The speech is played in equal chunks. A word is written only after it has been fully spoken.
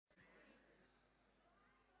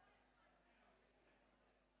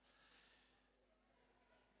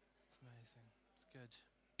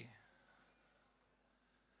Good.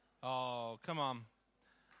 Oh, come on.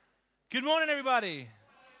 Good morning, everybody.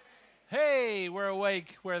 Hey, we're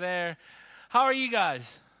awake. We're there. How are you guys?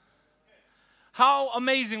 How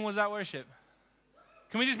amazing was that worship?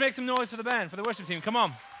 Can we just make some noise for the band, for the worship team? Come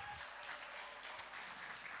on.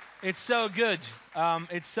 It's so good.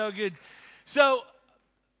 It's so good. So,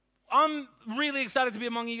 I'm really excited to be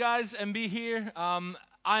among you guys and be here.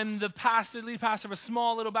 I'm the lead pastor of a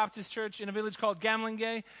small little Baptist church in a village called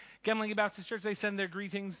Gamlingay. Gamlingay Baptist Church, they send their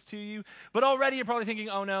greetings to you. But already you're probably thinking,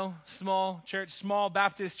 oh no, small church, small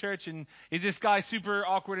Baptist church, and is this guy super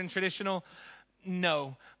awkward and traditional?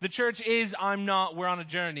 No. The church is, I'm not, we're on a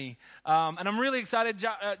journey. And I'm really excited.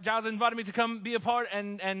 Giles invited me to come be a part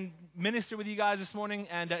and minister with you guys this morning,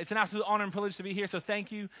 and it's an absolute honor and privilege to be here, so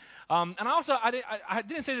thank you. And I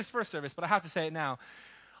didn't say this first service, but I have to say it now.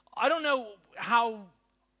 I don't know how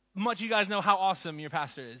much you guys know how awesome your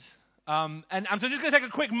pastor is. And I'm so just going to take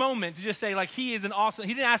a quick moment to just say, like, he is an awesome,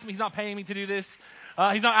 he didn't ask me, he's not paying me to do this.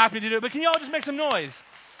 He's not asking me to do it, but can you all just make some noise?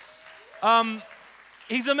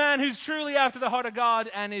 He's a man who's truly after the heart of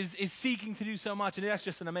God and is seeking to do so much, and that's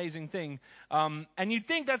just an amazing thing. And you'd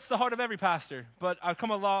think that's the heart of every pastor, but I've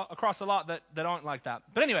come across a lot that aren't like that.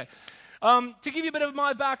 But anyway, to give you a bit of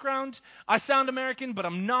my background, I sound American, but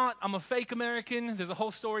I'm not. I'm a fake American. There's a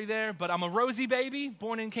whole story there, but I'm a Rosie baby,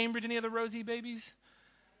 born in Cambridge. Any other Rosie babies?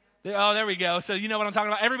 There we go. So you know what I'm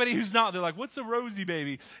talking about. Everybody who's not, they're like, what's a Rosie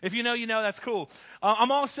baby? If you know, you know. That's cool.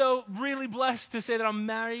 I'm also really blessed to say that I'm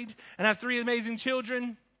married and have 3 amazing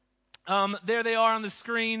children. There they are on the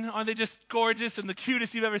screen. Aren't they just gorgeous and the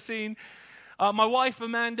cutest you've ever seen? My wife,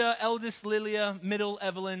 Amanda, eldest, Lilia, middle,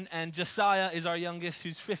 Evelyn, and Josiah is our youngest,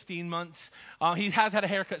 who's 15 months. He has had a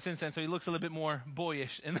haircut since then, so he looks a little bit more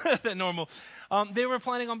boyish than normal. They were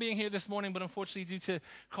planning on being here this morning, but unfortunately, due to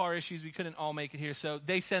car issues, we couldn't all make it here. So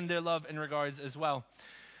they send their love and regards as well.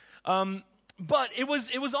 But it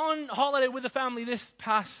was on holiday with the family this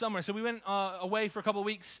past summer. So we went away for a couple of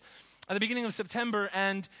weeks at the beginning of September.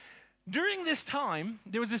 And during this time,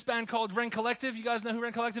 there was this band called Rend Collective. You guys know who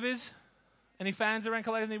Rend Collective is? Any fans of Rend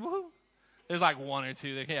Collective? Woohoo! There's like 1 or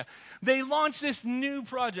 2. Yeah. They launched this new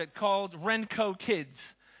project called Renco Kids.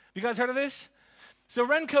 Have you guys heard of this? So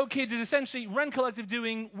Renco Kids is essentially Rend Collective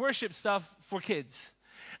doing worship stuff for kids.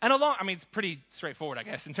 And it's pretty straightforward, I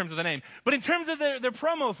guess, in terms of the name. But in terms of their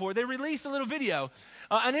promo for it, they released a little video.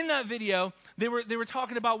 And in that video, they were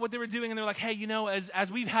talking about what they were doing. And they were like, hey,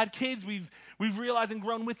 as we've had kids, we've realized and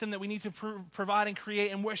grown with them that we need to provide and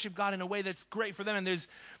create and worship God in a way that's great for them. And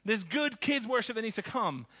there's good kids worship that needs to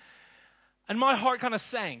come. And my heart kind of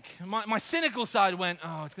sank. My cynical side went,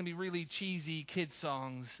 oh, it's going to be really cheesy kids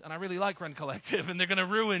songs. And I really like Rend Collective, and they're going to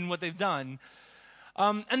ruin what they've done.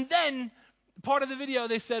 And then part of the video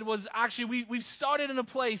they said was, actually, we've started in a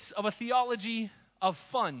place of a theology of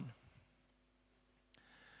fun.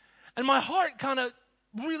 And my heart kind of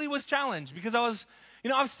really was challenged because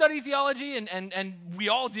I've studied theology and we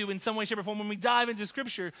all do in some way, shape, or form when we dive into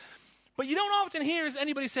Scripture. But you don't often hear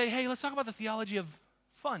anybody say, hey, let's talk about the theology of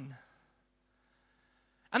fun.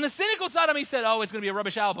 And the cynical side of me said, oh, it's going to be a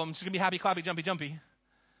rubbish album. It's going to be happy, clappy, jumpy, jumpy.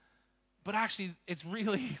 But actually, it's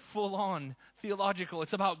really full-on theological.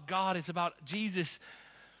 It's about God. It's about Jesus.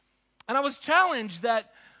 And I was challenged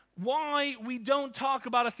that why we don't talk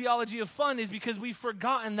about a theology of fun is because we've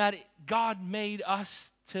forgotten that God made us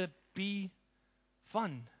to be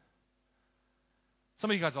fun.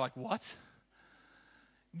 Some of you guys are like, what?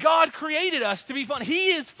 God created us to be fun.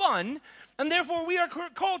 He is fun, and therefore we are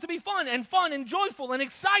called to be fun and joyful and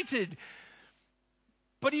excited.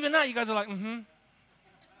 But even that, you guys are like, mm-hmm.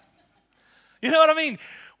 You know what I mean?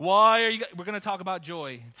 We're going to talk about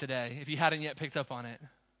joy today, if you hadn't yet picked up on it.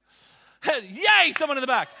 Yay, someone in the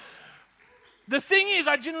back. The thing is,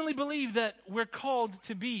 I genuinely believe that we're called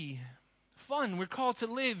to be fun. We're called to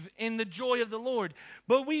live in the joy of the Lord.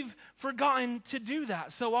 But we've forgotten to do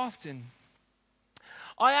that so often.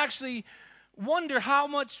 I actually wonder how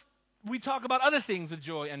much we talk about other things with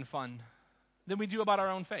joy and fun than we do about our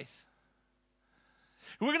own faith.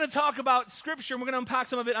 We're going to talk about Scripture, and we're going to unpack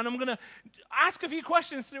some of it, and I'm going to ask a few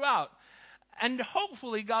questions throughout. And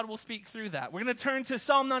hopefully God will speak through that. We're going to turn to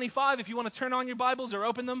Psalm 95. If you want to turn on your Bibles or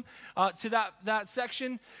open them to that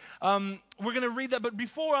section, we're going to read that. But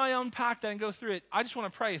before I unpack that and go through it, I just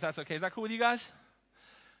want to pray, if that's okay. Is that cool with you guys?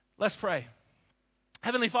 Let's pray.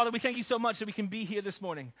 Heavenly Father, we thank you so much that we can be here this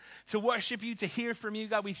morning to worship you, to hear from you.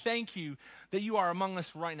 God, we thank you that you are among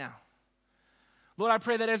us right now. Lord, I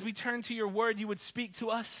pray that as we turn to your word, you would speak to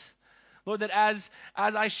us. Lord, that as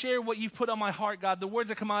I share what you've put on my heart, God, the words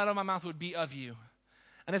that come out of my mouth would be of you.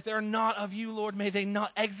 And if they're not of you, Lord, may they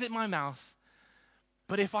not exit my mouth,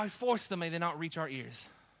 But if I force them, may they not reach our ears.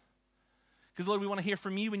 Because, Lord, we want to hear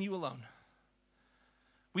from you and you alone.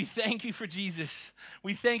 We thank you for Jesus.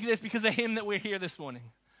 We thank you this because of him that we're here this morning.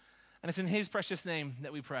 And it's in his precious name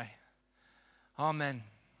that we pray. Amen.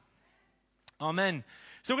 Amen.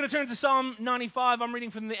 So we're going to turn to Psalm 95. I'm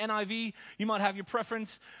reading from the NIV. You might have your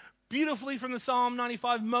preference. Beautifully from the Psalm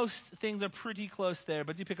 95. Most things are pretty close there,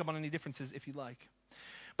 but do pick up on any differences if you like.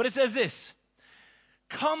 But it says this: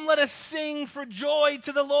 Come, let us sing for joy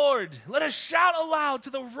to the Lord. Let us shout aloud to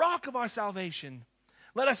the rock of our salvation.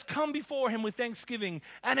 Let us come before him with thanksgiving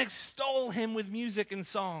and extol him with music and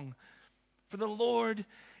song. For the Lord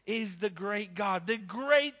is the great God, the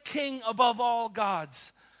great King above all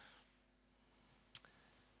gods.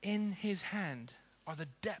 In his hand are the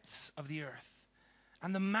depths of the earth,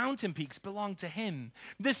 and the mountain peaks belong to him.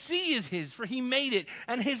 The sea is his, for he made it,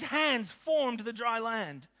 and his hands formed the dry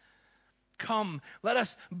land. Come, let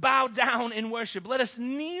us bow down in worship. Let us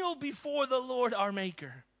kneel before the Lord our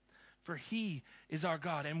Maker. For he is our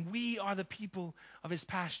God, and we are the people of his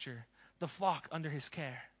pasture, the flock under his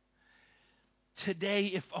care. Today,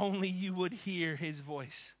 if only you would hear his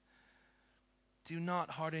voice. Do not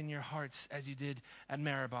harden your hearts as you did at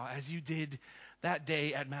Meribah, as you did that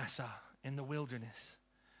day at Massah in the wilderness,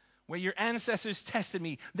 where your ancestors tested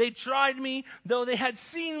me. They tried me, though they had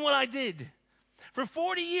seen what I did. For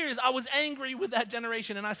 40 years I was angry with that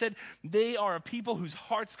generation, and I said, they are a people whose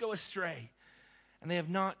hearts go astray, and they have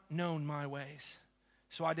not known my ways.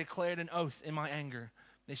 So I declared an oath in my anger,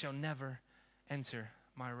 they shall never enter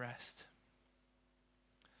my rest.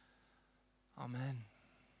 Amen.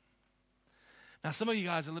 Now some of you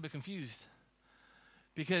guys are a little bit confused,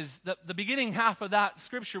 because the beginning half of that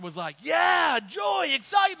scripture was like, yeah, joy,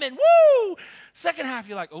 excitement, woo! Second half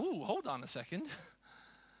you're like, ooh, hold on a second.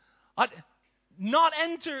 I want to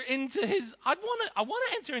enter into his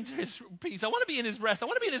peace. I want to be in his rest. I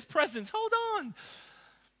want to be in his presence. Hold on.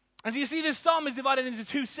 And so you see, this psalm is divided into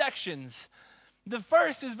two sections. The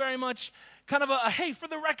first is very much kind of a hey, for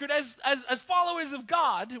the record, as followers of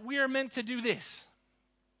God, we are meant to do this.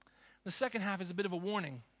 The second half is a bit of a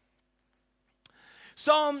warning.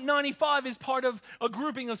 Psalm 95 is part of a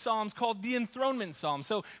grouping of psalms called the enthronement psalms.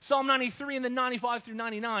 So Psalm 93 and then 95 through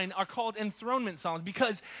 99 are called enthronement psalms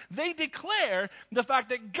because they declare the fact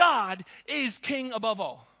that God is king above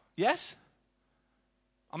all. Yes?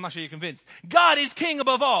 I'm not sure you're convinced. God is king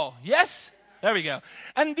above all. Yes? There we go.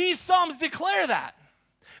 And these psalms declare that.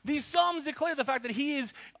 These psalms declare the fact that he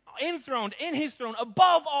is enthroned in his throne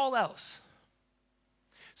above all else.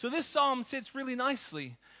 So this psalm sits really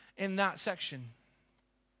nicely in that section.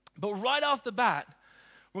 But right off the bat,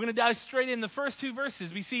 we're going to dive straight in. The first two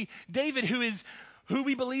verses, we see David, who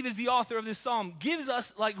we believe is the author of this psalm, gives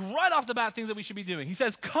us, like right off the bat, things that we should be doing. He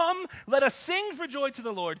says, come, let us sing for joy to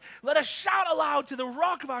the Lord. Let us shout aloud to the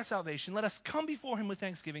rock of our salvation. Let us come before him with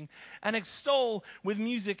thanksgiving and extol with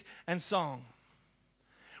music and song.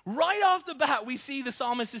 Right off the bat, we see the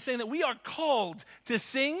psalmist is saying that we are called to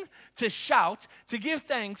sing, to shout, to give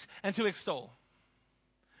thanks, and to extol.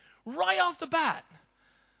 Right off the bat.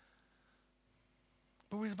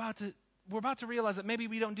 But we're about to realize that maybe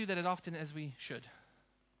we don't do that as often as we should.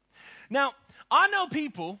 Now, I know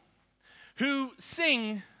people who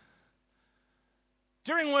sing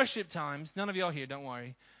during worship times, none of y'all here, don't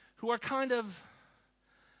worry, who are kind of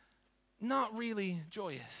not really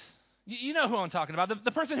joyous. You know who I'm talking about.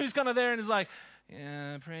 The person who's kind of there and is like,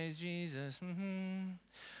 yeah, praise Jesus.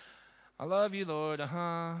 I love you, Lord.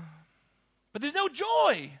 But there's no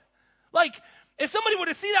joy. Like, if somebody were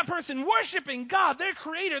to see that person worshiping God, their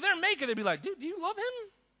creator, their maker, they'd be like, dude, do you love him?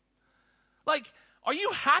 Like, are you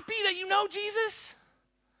happy that you know Jesus?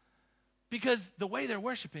 Because the way they're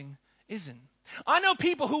worshiping isn't. I know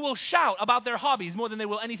people who will shout about their hobbies more than they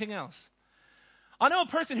will anything else. I know a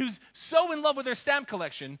person who's so in love with their stamp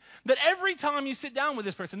collection that every time you sit down with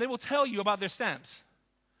this person, they will tell you about their stamps.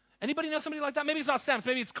 Anybody know somebody like that? Maybe it's not stamps.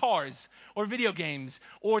 Maybe it's cars or video games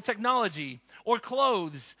or technology or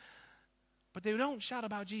clothes. But they don't shout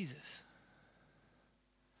about Jesus.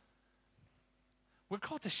 We're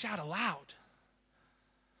called to shout aloud.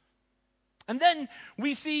 And then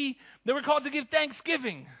we see that we're called to give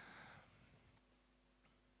thanksgiving.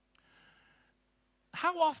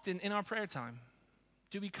 How often in our prayer time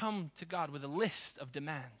do we come to God with a list of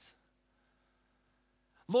demands?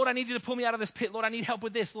 Lord, I need you to pull me out of this pit. Lord, I need help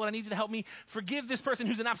with this. Lord, I need you to help me forgive this person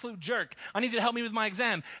who's an absolute jerk. I need you to help me with my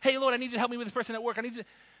exam. Hey, Lord, I need you to help me with this person at work. I need you to...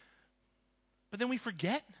 But then we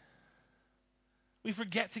forget. We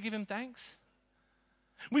forget to give him thanks.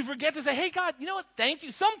 We forget to say, hey, God, you know what? Thank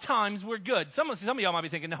you. Sometimes we're good. Some of y'all might be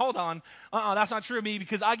thinking, hold on. That's not true of me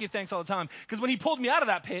because I give thanks all the time. Because when he pulled me out of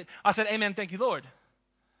that pit, I said, amen, thank you, Lord.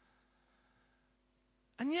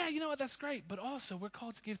 And yeah, you know what? That's great. But also, we're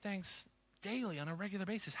called to give thanks daily on a regular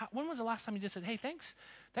basis. When was the last time you just said, hey, thanks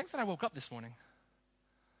that I woke up this morning?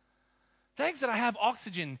 Thanks that I have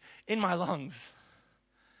oxygen in my lungs.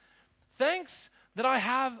 Thanks that I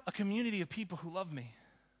have a community of people who love me.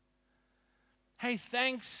 Hey,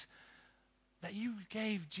 thanks that you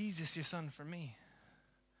gave Jesus, your son, for me.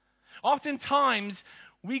 Oftentimes,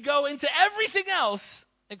 we go into everything else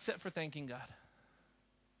except for thanking God.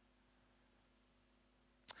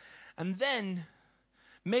 And then,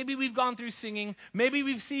 maybe we've gone through singing. Maybe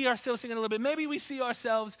we see ourselves singing a little bit. Maybe we see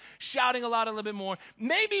ourselves shouting a little bit more.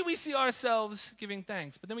 Maybe we see ourselves giving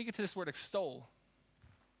thanks. But then we get to this word extol.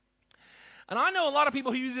 And I know a lot of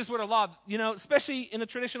people who use this word a lot, especially in a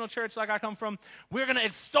traditional church like I come from. We're going to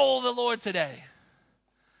extol the Lord today.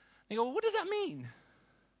 You go, well, what does that mean?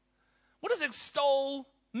 What does extol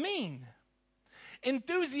mean?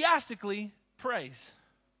 Enthusiastically praise.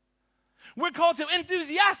 We're called to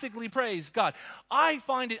enthusiastically praise God. I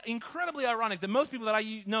find it incredibly ironic that most people that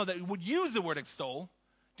I know that would use the word extol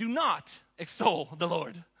do not extol the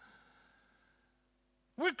Lord.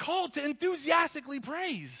 We're called to enthusiastically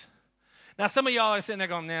praise. Now, some of y'all are sitting there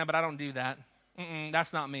going, nah, but I don't do that.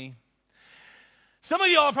 That's not me. Some of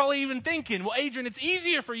y'all are probably even thinking, well, Adrian, it's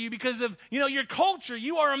easier for you because of, your culture.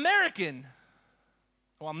 You are American.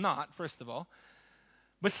 Well, I'm not, first of all.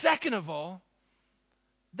 But second of all,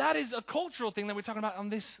 that is a cultural thing that we're talking about on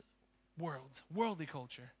this world, worldly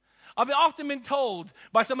culture. I've often been told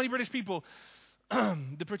by so many British people,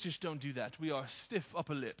 the British don't do that. We are stiff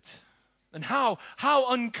upper-lipped. And how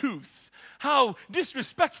uncouth, how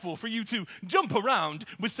disrespectful for you to jump around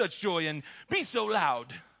with such joy and be so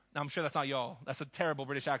loud. Now, I'm sure that's not y'all. That's a terrible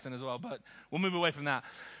British accent as well, but we'll move away from that.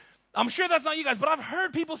 I'm sure that's not you guys, but I've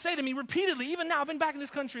heard people say to me repeatedly, even now, I've been back in this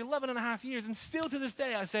country 11 and a half years, and still to this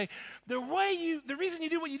day I say, the reason you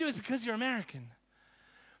do what you do is because you're American.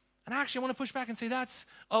 And actually, I want to push back and say that's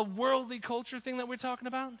a worldly culture thing that we're talking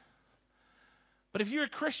about. But if you're a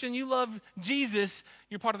Christian, you love Jesus,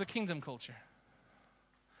 you're part of the kingdom culture.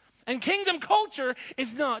 And kingdom culture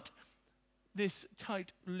is not this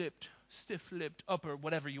tight-lipped, stiff-lipped, upper,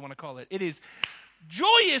 whatever you want to call it. It is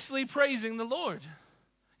joyously praising the Lord.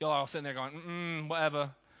 Y'all are all sitting there going, whatever.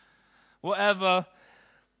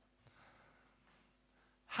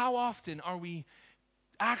 How often are we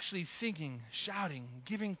actually singing, shouting,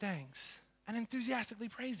 giving thanks, and enthusiastically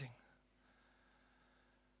praising?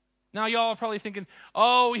 Now, y'all are probably thinking,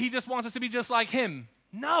 oh, he just wants us to be just like him.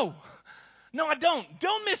 No, I don't.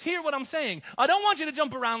 Don't mishear what I'm saying. I don't want you to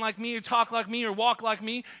jump around like me or talk like me or walk like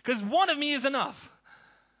me, because one of me is enough.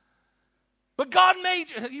 But God made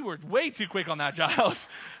you. You were way too quick on that, Giles.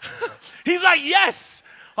 He's like, yes,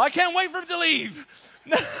 I can't wait for him to leave.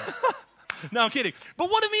 No, I'm kidding.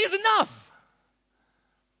 But one of me is enough.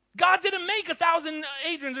 God didn't make 1,000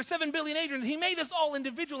 Adrians or 7 billion Adrians. He made us all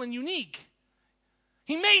individual and unique.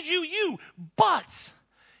 He made you, but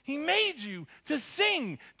he made you to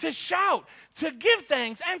sing, to shout, to give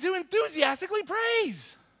thanks, and to enthusiastically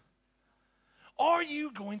praise. Are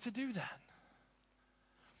you going to do that?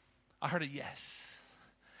 I heard a yes.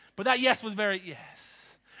 But that yes was very yes.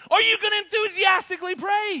 Are you going to enthusiastically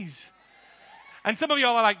praise? And some of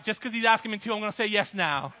y'all are like, just because he's asking me to, I'm going to say yes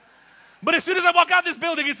now. But as soon as I walk out this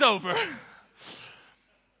building, it's over.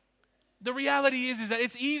 The reality is that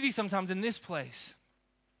it's easy sometimes in this place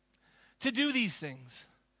to do these things.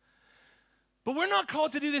 But we're not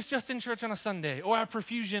called to do this just in church on a Sunday or at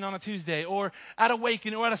Profusion on a Tuesday or at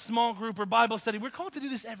Awaken or at a small group or Bible study. We're called to do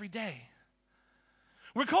this every day.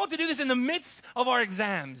 We're called to do this in the midst of our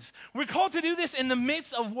exams. We're called to do this in the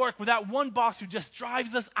midst of work with that one boss who just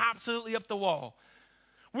drives us absolutely up the wall.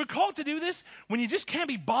 We're called to do this when you just can't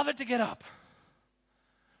be bothered to get up.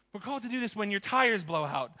 We're called to do this when your tires blow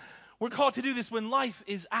out. We're called to do this when life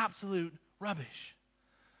is absolute rubbish.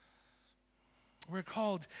 We're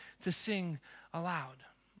called to sing aloud.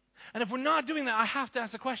 And if we're not doing that, I have to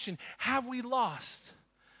ask the question, have we lost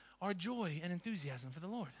our joy and enthusiasm for the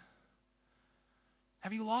Lord?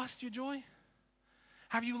 Have you lost your joy?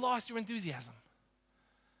 Have you lost your enthusiasm?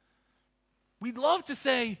 We'd love to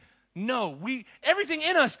say no. Everything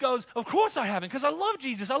in us goes, of course I haven't, because I love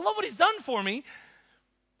Jesus. I love what he's done for me.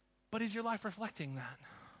 But is your life reflecting that?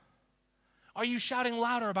 Are you shouting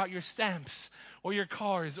louder about your stamps or your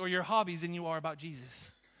cars or your hobbies than you are about Jesus?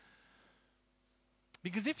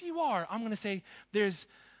 Because if you are, I'm going to say there's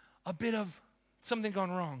a bit of something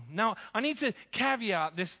gone wrong. Now, I need to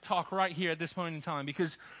caveat this talk right here at this point in time,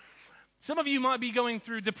 because some of you might be going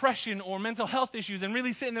through depression or mental health issues and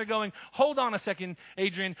really sitting there going, hold on a second,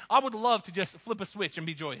 Adrian, I would love to just flip a switch and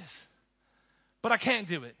be joyous. But I can't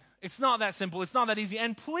do it. It's not that simple. It's not that easy.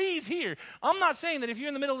 And please hear, I'm not saying that if you're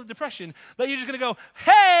in the middle of depression, that you're just going to go,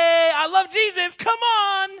 hey, I love Jesus, come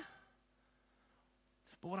on.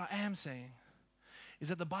 But what I am saying is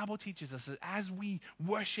that the Bible teaches us that as we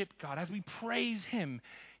worship God, as we praise Him,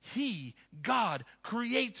 He, God,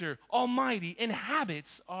 Creator, Almighty,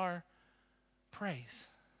 inhabits our praise.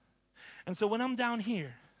 And so when I'm down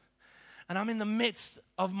here, and I'm in the midst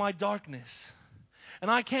of my darkness,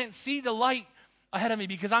 and I can't see the light ahead of me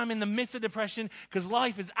because I'm in the midst of depression, because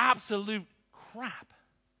life is absolute crap.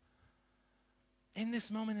 In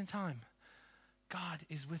this moment in time, God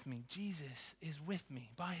is with me. Jesus is with me.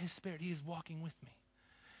 By His Spirit, He is walking with me.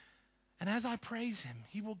 And as I praise Him,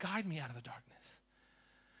 He will guide me out of the darkness.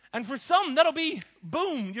 And for some, that'll be,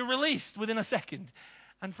 boom, you're released within a second.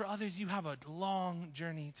 And for others, you have a long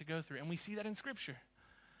journey to go through. And we see that in Scripture.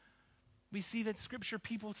 We see that Scripture,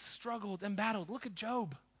 people struggled and battled. Look at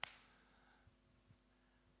Job.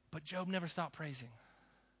 But Job never stopped praising.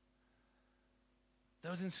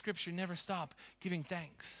 Those in Scripture never stop giving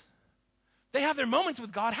thanks. They have their moments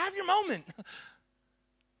with God. Have your moment.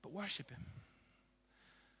 But worship Him.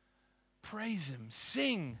 Praise Him.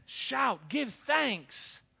 Sing, shout, give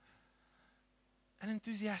thanks. And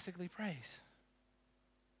enthusiastically praise.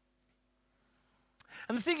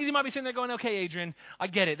 And the thing is, you might be sitting there going, okay, Adrian, I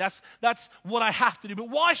get it. That's what I have to do. But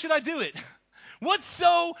why should I do it? What's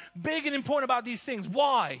so big and important about these things?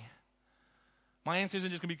 Why? My answer isn't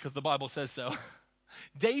just going to be because the Bible says so.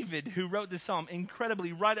 David, who wrote this psalm,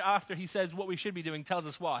 incredibly, right after he says what we should be doing, tells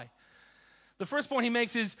us why. The first point he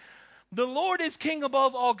makes is, the Lord is king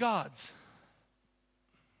above all gods.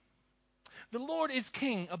 The Lord is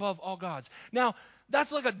king above all gods. Now,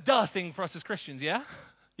 that's like a duh thing for us as Christians, yeah?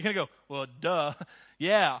 You're going to go, well, duh.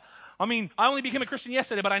 Yeah. I mean, I only became a Christian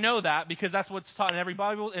yesterday, but I know that because that's what's taught in every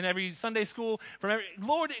Bible, in every Sunday school.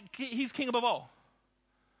 Lord, He's king above all.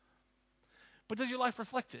 But does your life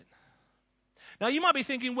reflect it? Now, you might be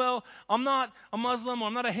thinking, well, I'm not a Muslim, or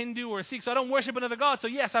I'm not a Hindu or a Sikh, so I don't worship another God. So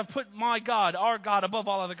yes, I've put my God, our God, above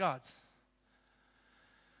all other gods.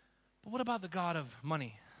 But what about the God of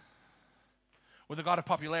money? Or the God of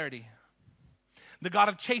popularity? The God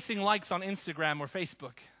of chasing likes on Instagram or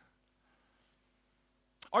Facebook?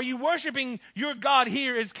 Are you worshiping your God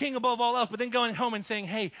here as king above all else, but then going home and saying,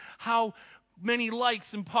 hey, how many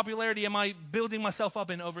likes and popularity am I building myself up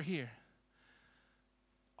in over here?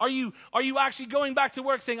 Are you actually going back to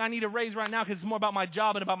work saying, I need a raise right now because it's more about my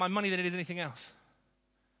job and about my money than it is anything else?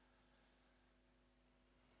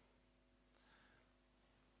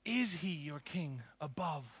 Is He your king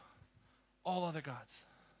above all other gods?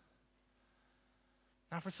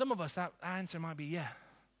 Now, for some of us, that answer might be yeah.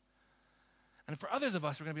 And for others of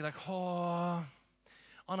us, we're going to be like, oh,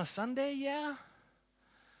 on a Sunday, yeah.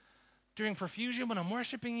 During perfusion, when I'm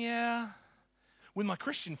worshiping, yeah. With my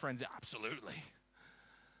Christian friends, absolutely.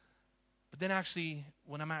 But then actually,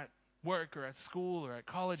 when I'm at work or at school or at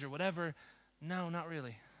college or whatever, no, not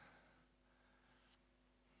really.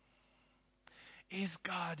 Is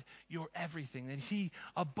God your everything? And He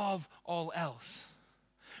above all else?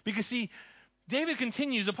 Because see, David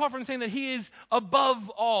continues, apart from saying that He is above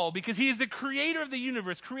all, because He is the creator of the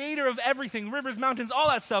universe, creator of everything, rivers, mountains, all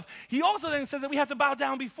that stuff. He also then says that we have to bow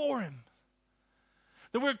down before Him.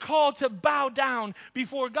 That we're called to bow down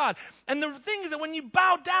before God. And the thing is that when you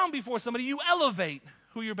bow down before somebody, you elevate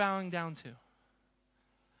who you're bowing down to.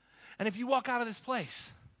 And if you walk out of this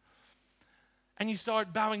place and you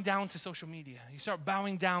start bowing down to social media, you start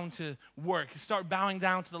bowing down to work, you start bowing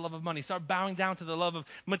down to the love of money, start bowing down to the love of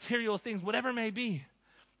material things, whatever it may be,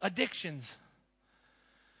 addictions,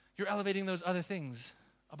 you're elevating those other things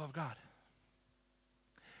above God.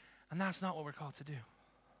 And that's not what we're called to do.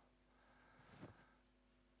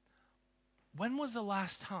 When was the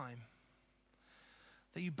last time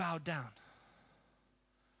that you bowed down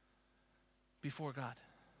before God?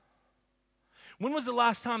 When was the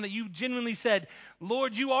last time that you genuinely said,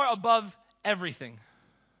 Lord, you are above everything?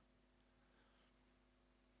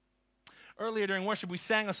 Earlier during worship, we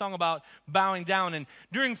sang a song about bowing down. And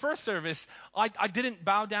during first service, I didn't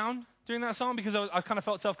bow down during that song because I kind of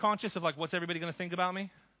felt self-conscious of like, what's everybody going to think about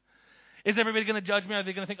me? Is everybody going to judge me? Are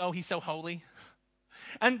they going to think, oh, he's so holy?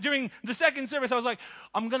 And during the second service, I was like,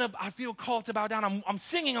 I feel called to bow down. I'm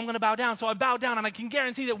singing, I'm going to bow down. So I bowed down, and I can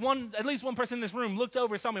guarantee that at least one person in this room looked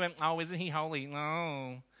over, saw me, and went, oh, isn't he holy?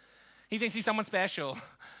 No. He thinks he's someone special.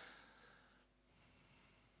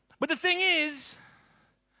 But the thing is,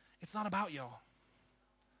 it's not about y'all.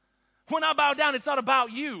 When I bow down, it's not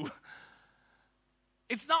about you.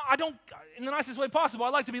 It's not, in the nicest way possible, I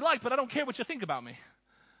like to be liked, but I don't care what you think about me.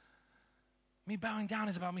 Me bowing down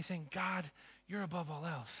is about me saying, God, you're above all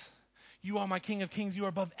else. You are my King of Kings. You are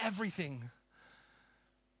above everything.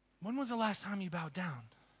 When was the last time you bowed down?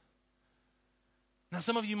 Now,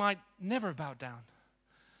 some of you might never have bowed down.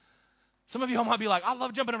 Some of you might be like, I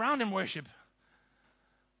love jumping around in worship.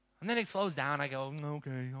 And then it slows down. I go,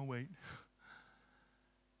 okay, I'll wait.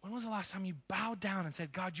 When was the last time you bowed down and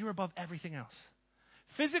said, God, you're above everything else?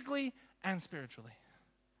 Physically and spiritually.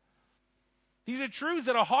 These are truths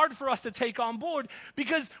that are hard for us to take on board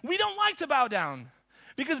because we don't like to bow down.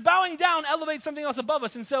 Because bowing down elevates something else above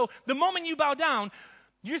us. And so the moment you bow down,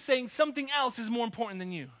 you're saying something else is more important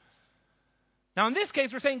than you. Now, in this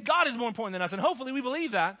case, we're saying God is more important than us, and hopefully we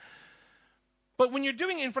believe that. But when you're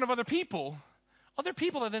doing it in front of other people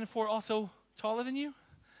are then also taller than you,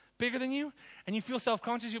 bigger than you, and you feel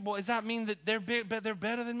self-conscious. Well, does that mean that they're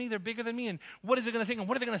better than me, they're bigger than me, and what is it going to think, and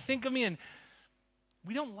what are they going to think of me? And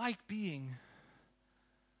we don't like being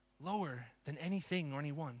lower than anything or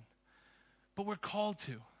anyone, but we're called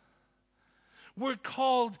to. We're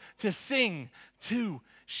called to sing, to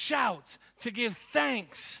shout, to give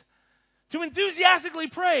thanks, to enthusiastically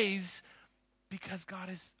praise, because God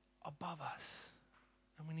is above us,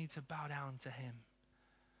 and we need to bow down to him.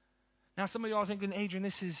 Now, some of you are thinking, Adrian,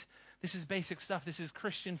 this is basic stuff. This is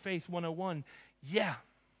Christian Faith 101. Yeah.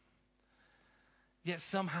 Yet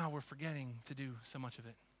somehow we're forgetting to do so much of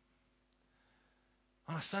it.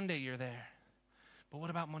 On a Sunday, you're there. But what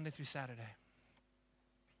about Monday through Saturday?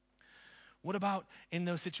 What about in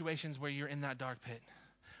those situations where you're in that dark pit?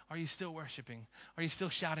 Are you still worshiping? Are you still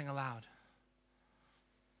shouting aloud?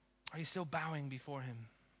 Are you still bowing before him?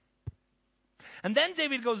 And then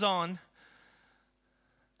David goes on,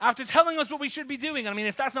 after telling us what we should be doing. I mean,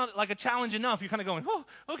 if that's not like a challenge enough, you're kind of going, oh,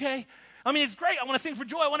 okay. I mean, it's great. I want to sing for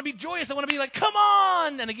joy. I want to be joyous. I want to be like, come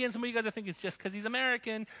on. And again, some of you guys are thinking it's just because he's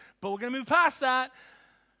American, but we're going to move past that.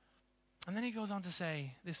 And then he goes on to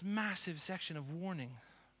say this massive section of warning,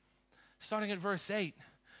 starting at verse 8.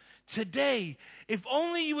 Today, if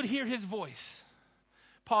only you would hear his voice.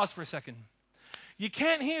 Pause for a second. You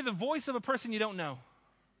can't hear the voice of a person you don't know.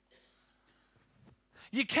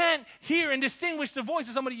 You can't hear and distinguish the voice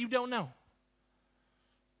of somebody you don't know.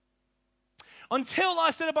 Until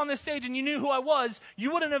I stood up on this stage and you knew who I was,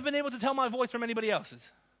 you wouldn't have been able to tell my voice from anybody else's.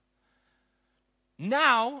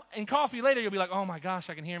 Now, in coffee later, you'll be like, oh my gosh,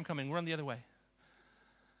 I can hear him coming. Run the other way.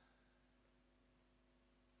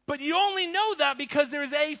 But you only know that because there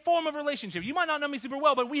is a form of relationship. You might not know me super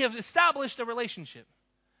well, but we have established a relationship.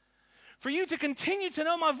 For you to continue to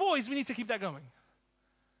know my voice, we need to keep that going.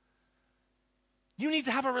 You need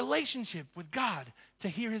to have a relationship with God to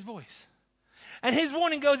hear his voice. And his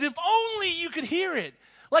warning goes, if only you could hear it.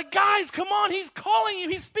 Like, guys, come on, he's calling you,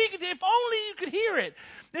 he's speaking to you. If only you could hear it.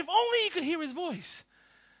 If only you could hear his voice.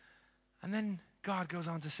 And then God goes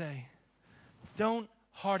on to say, don't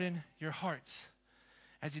harden your hearts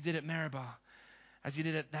as you did at Meribah, as you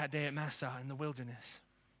did it that day at Massah in the wilderness.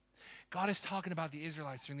 God is talking about the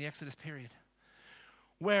Israelites during the Exodus period,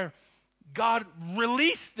 where God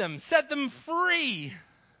released them, set them free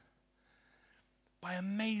by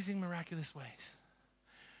amazing, miraculous ways.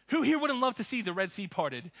 Who here wouldn't love to see the Red Sea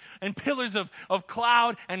parted and pillars of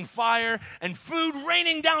cloud and fire and food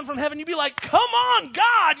raining down from heaven? You'd be like, come on,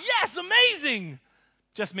 God, yes, amazing.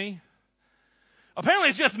 Just me? Apparently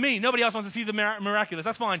it's just me. Nobody else wants to see the miraculous.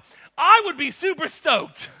 That's fine. I would be super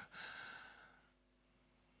stoked.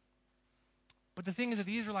 But the thing is that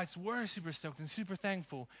the Israelites were super stoked and super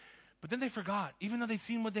thankful. But then they forgot, even though they'd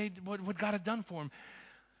seen what God had done for them,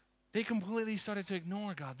 they completely started to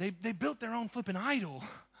ignore God. They built their own flipping idol.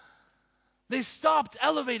 They stopped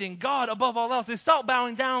elevating God above all else. They stopped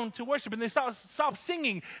bowing down to worship, and they stopped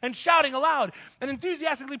singing and shouting aloud and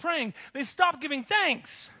enthusiastically praying. They stopped giving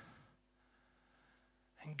thanks.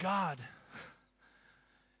 And God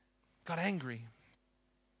got angry.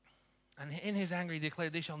 And in his anger, he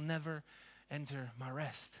declared, they shall never enter my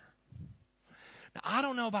rest. Now, I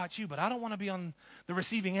don't know about you, but I don't want to be on the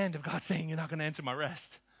receiving end of God saying you're not going to enter my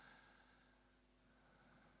rest.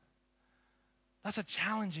 That's a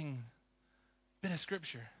challenging bit of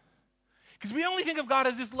scripture. Because we only think of God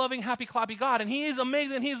as this loving, happy, clappy God, and he is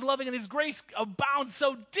amazing, and he is loving, and his grace abounds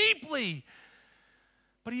so deeply.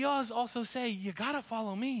 But he does also say, you got to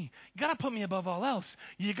follow me. You got to put me above all else.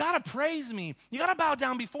 You got to praise me. You got to bow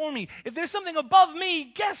down before me. If there's something above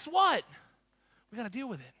me, guess what? We got to deal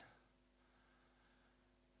with it.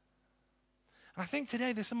 And I think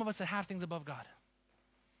today there's some of us that have things above God.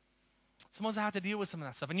 Some of us have to deal with some of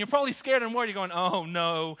that stuff. And you're probably scared and worried. You're going, oh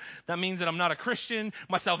no, that means that I'm not a Christian.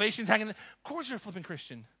 My salvation's hanging. Of course you're a flipping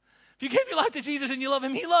Christian. If you give your life to Jesus and you love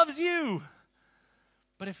him, he loves you.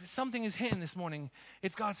 But if something is hitting this morning,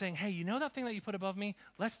 it's God saying, hey, you know that thing that you put above me?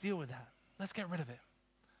 Let's deal with that. Let's get rid of it.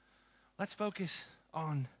 Let's focus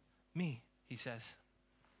on me, he says.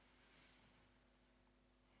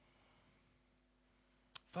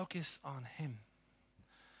 Focus on him.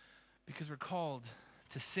 Because we're called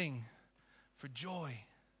to sing for joy.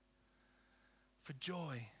 For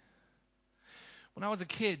joy. When I was a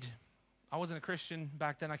kid, I wasn't a Christian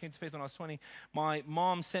back then. I came to faith when I was 20. My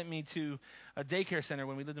mom sent me to a daycare center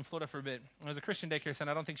when we lived in Florida for a bit. It was a Christian daycare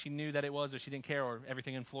center. I don't think she knew that it was, or she didn't care, or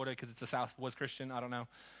everything in Florida, because it's the South, was Christian. I don't know.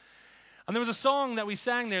 And there was a song that we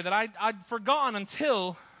sang there that I'd forgotten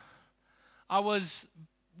until I was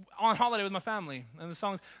on holiday with my family. And the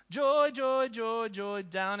song's, joy, joy, joy, joy,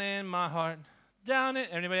 down in my heart. Down in,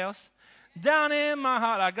 anybody else? Down in my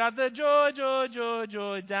heart. I got the joy, joy, joy,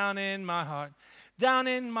 joy, down in my heart. Down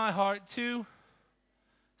in my heart to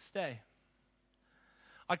stay.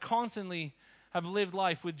 I constantly have lived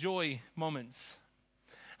life with joy moments.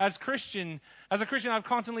 As a Christian, I've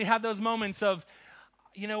constantly had those moments of,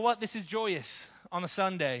 you know what, this is joyous on a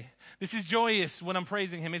Sunday. This is joyous when I'm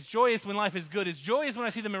praising him. It's joyous when life is good. It's joyous when I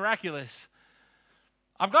see the miraculous.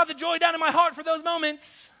 I've got the joy down in my heart for those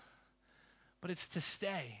moments. But it's to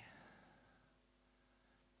stay.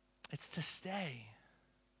 It's to stay.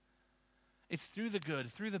 It's through the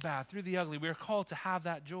good, through the bad, through the ugly. We are called to have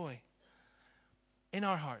that joy in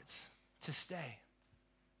our hearts, to stay.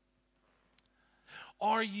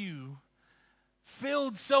 Are you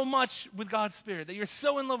filled so much with God's Spirit that you're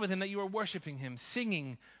so in love with him that you are worshiping him,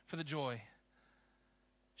 singing for the joy,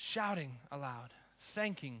 shouting aloud,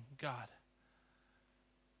 thanking God,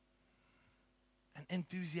 and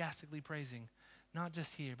enthusiastically praising, not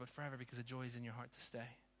just here, but forever, because the joy is in your heart to stay? I'm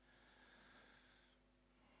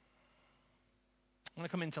going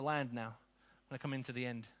to come into land now. I'm going to come into the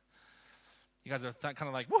end. You guys are kind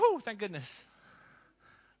of like, woohoo, thank goodness.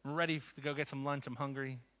 I'm ready to go get some lunch. I'm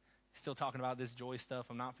hungry. Still talking about this joy stuff.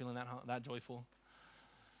 I'm not feeling that joyful.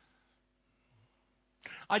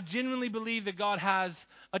 I genuinely believe that God has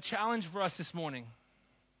a challenge for us this morning.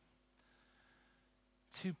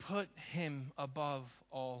 To put him above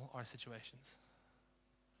all our situations.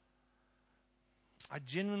 I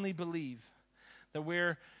genuinely believe that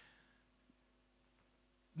we're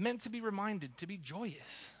meant to be reminded to be joyous.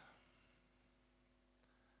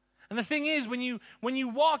 And the thing is, when you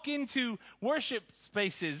walk into worship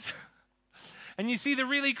spaces and you see the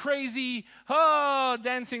really crazy,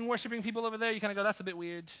 dancing, worshiping people over there, you kind of go, that's a bit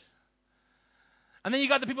weird. And then you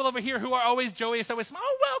got the people over here who are always joyous, always,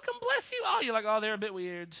 oh, welcome, bless you. Oh, you're like, oh, they're a bit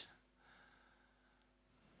weird.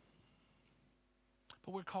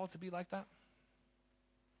 But we're called to be like that.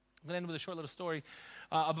 I'm going to end with a short little story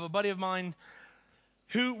of a buddy of mine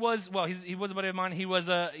who was, he was a buddy of mine. He was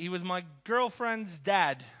my girlfriend's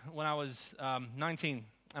dad when I was 19.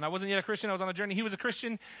 And I wasn't yet a Christian. I was on a journey. He was a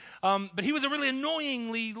Christian. But he was a really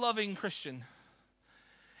annoyingly loving Christian.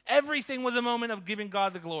 Everything was a moment of giving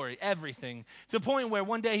God the glory. Everything. To the point where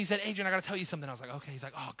one day he said, Adrian, I got to tell you something. I was like, okay. He's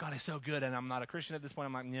like, oh, God is so good. And I'm not a Christian at this point.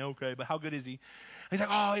 I'm like, yeah, okay, but how good is he? And he's like,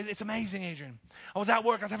 oh, it's amazing, Adrian. I was at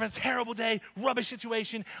work. I was having a terrible day, rubbish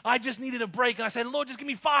situation. I just needed a break. And I said, Lord, just give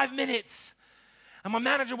me 5 minutes. And my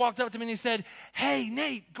manager walked up to me and he said, hey,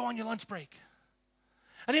 Nate, go on your lunch break.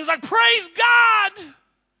 And he was like, praise God.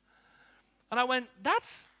 And I went,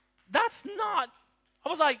 that's not. I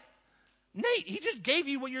was like, Nate, he just gave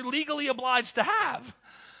you what you're legally obliged to have.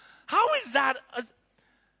 How is that?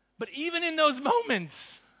 But even in those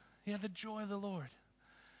moments, he had the joy of the Lord.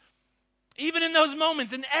 Even in those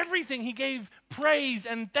moments, in everything, he gave praise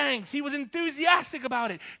and thanks. He was enthusiastic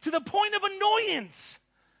about it to the point of annoyance.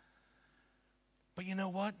 But you know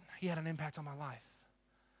what? He had an impact on my life.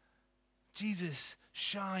 Jesus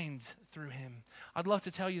shines through him. I'd love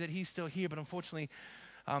to tell you that he's still here, but unfortunately,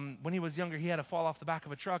 when he was younger, he had to fall off the back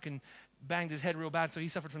of a truck and banged his head real bad, so he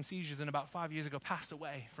suffered from seizures, and about 5 years ago passed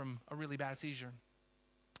away from a really bad seizure.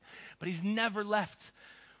 But he's never left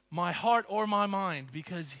my heart or my mind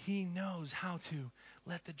because he knows how to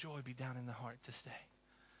let the joy be down in the heart to stay.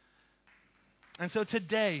 And so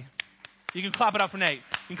today, you can clap it up for Nate.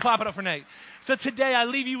 You can clap it up for Nate. So today, I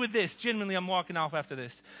leave you with this. Genuinely, I'm walking off after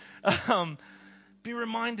this. Be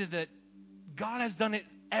reminded that God has done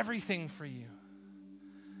everything for you.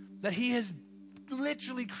 That he has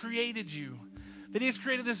literally created you. That he has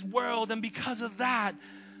created this world. And because of that,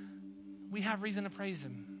 we have reason to praise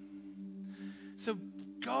him. So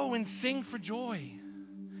go and sing for joy.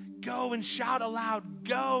 Go and shout aloud.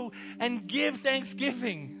 Go and give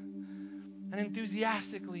thanksgiving. And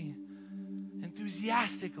enthusiastically,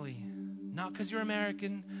 not because you're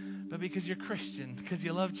American, but because you're Christian, because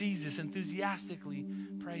you love Jesus, enthusiastically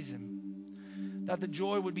praise him. That the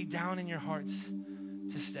joy would be down in your hearts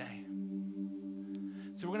to stay.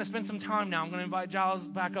 So we're going to spend some time now. I'm going to invite Giles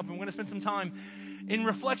back up, and we're going to spend some time in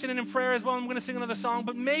reflection and in prayer as well. I'm going to sing another song,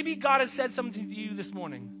 but maybe God has said something to you this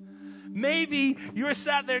morning. Maybe you're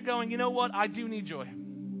sat there going, you know what? I do need joy.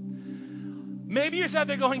 Maybe you're sat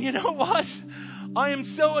there going, you know what? I am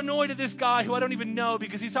so annoyed at this guy who I don't even know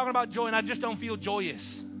because he's talking about joy and I just don't feel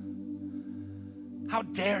joyous. How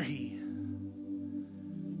dare he?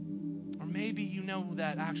 Or maybe you know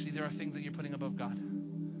that actually there are things that you're putting above God,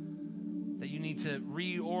 that you need to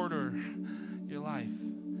reorder your life.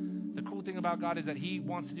 The cool thing about God is that he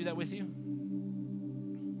wants to do that with you.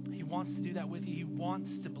 He wants to do that with you. He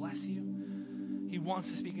wants to bless you. He wants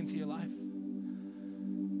to speak into your life.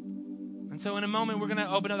 And so in a moment, we're going to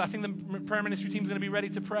open up. I think the prayer ministry team is going to be ready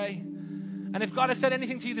to pray. And if God has said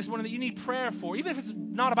anything to you this morning that you need prayer for, even if it's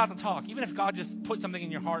not about the talk, even if God just put something in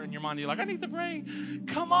your heart and your mind, and you're like, I need to pray.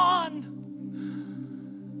 Come on.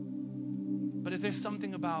 But if there's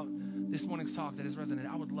something about this morning's talk that has resonated,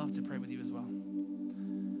 I would love to pray with you as well.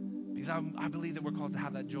 Because I believe that we're called to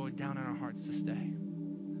have that joy down in our hearts to stay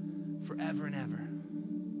forever and ever.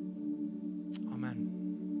 Amen.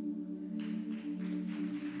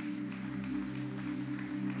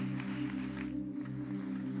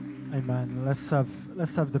 Amen. Let's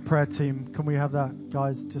have the prayer team. Can we have that,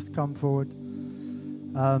 guys? Just come forward.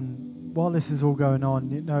 While this is all going on,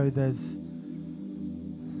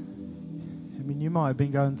 you might have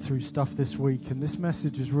been going through stuff this week, and this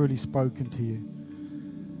message has really spoken to you.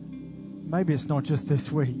 Maybe it's not just this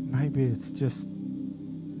week. Maybe it's just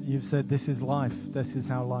you've said, this is life. This is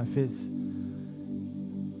how life is.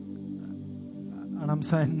 And I'm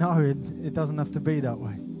saying, no, it doesn't have to be that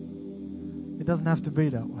way. It doesn't have to be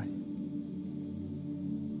that way.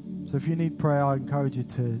 So if you need prayer, I encourage you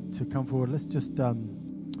to come forward. Let's just,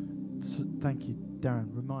 thank you, Darren,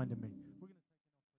 reminding me.